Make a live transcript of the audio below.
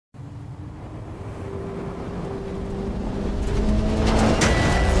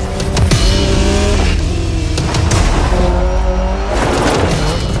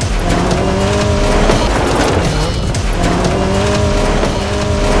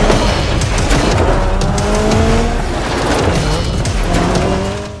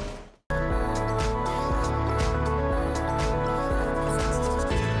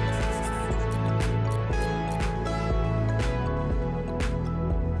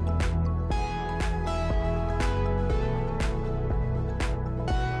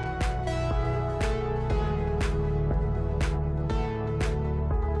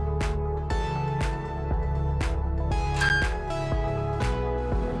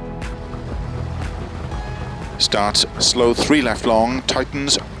Starts slow 3 left long,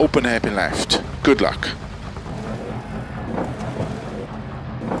 tightens, open hairpin left. Good luck.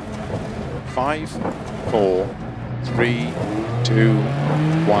 5, 4, 3, 2,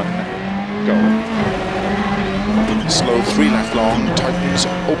 1, go. Slow 3 left long, tightens,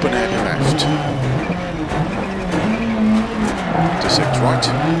 open hairpin left. To 6 right.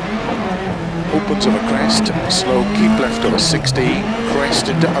 Opens over crest, slow keep left over 60, crest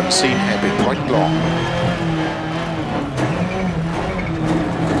into unseen hairpin right long.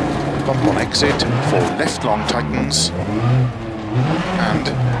 Bump on exit, 4 left long tightens, and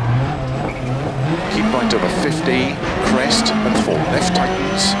keep right over 50, crest and 4 left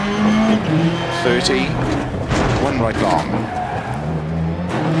tightens, 30, 1 right long,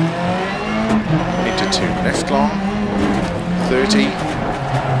 into 2 left long, 30,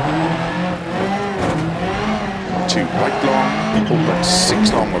 2 right long, open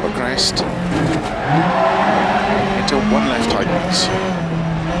 6 long over crest, into 1 left tightens,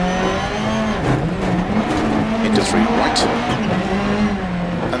 into 3 right,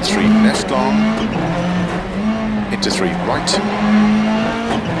 and 3 left long, into 3 right,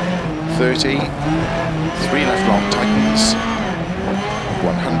 30, 3 left long tightens,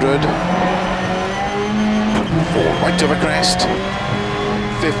 100, 4 right over crest,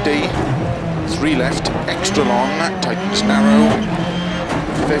 50, 3 left, extra long, tightens narrow,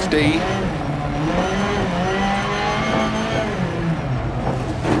 50,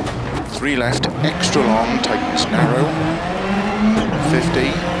 3 left, extra long, tightens narrow,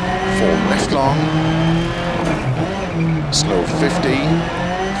 50, 4 left long, slow 50,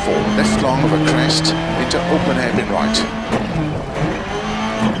 4 left long over crest, into open hairpin right.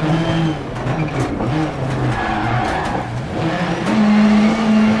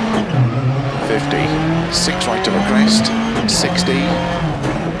 50, 6 right over crest, 60,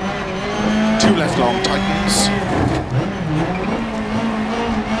 2 left long tightens,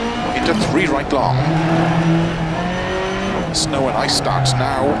 into 3 right long. Snow and ice starts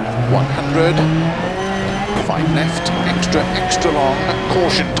now, 100, 5 left, extra long,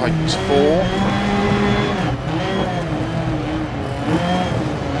 caution tightens 4,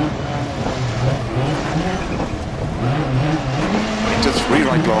 into 3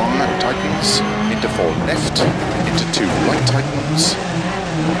 right long, tightens, into 4 left, into 2 right tightens,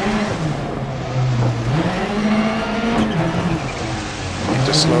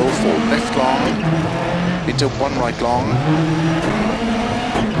 into slow 4 left long, into 1 right long,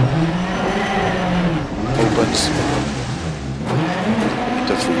 opens,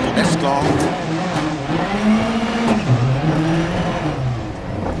 into 3 left long,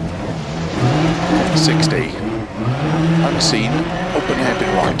 .60, unseen, open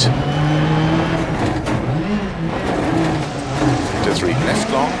hairpin right, into 3 left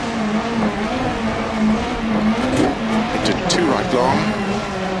long, into 2 right long,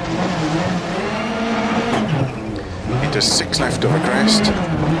 into 6 left over crest,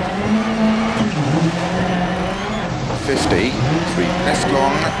 50, 3 left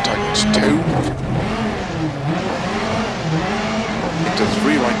long, tightens 2, into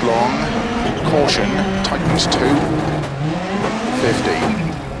 3 right long, caution, tightens 2, 50,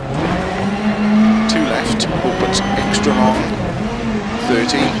 2 left, opens extra long,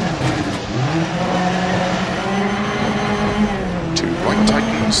 30, 2 right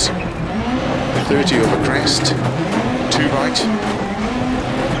tightens, 30 over crest, 2 right,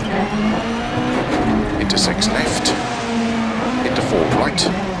 into 6 left, into 4 right,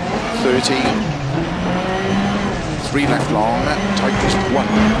 30, 3 left long, tightens 1,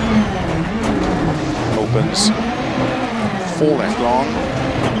 opens 4 left long,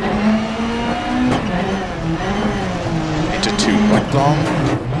 into 2 right long,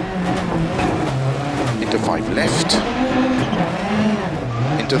 into 5 left,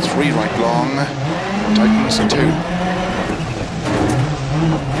 into 3 right long, tightens 2,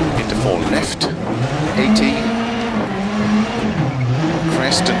 into 4 left, 80,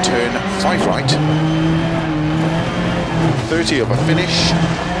 crest and turn 5 right, 30 over finish,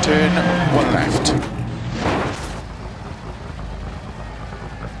 turn 1 left.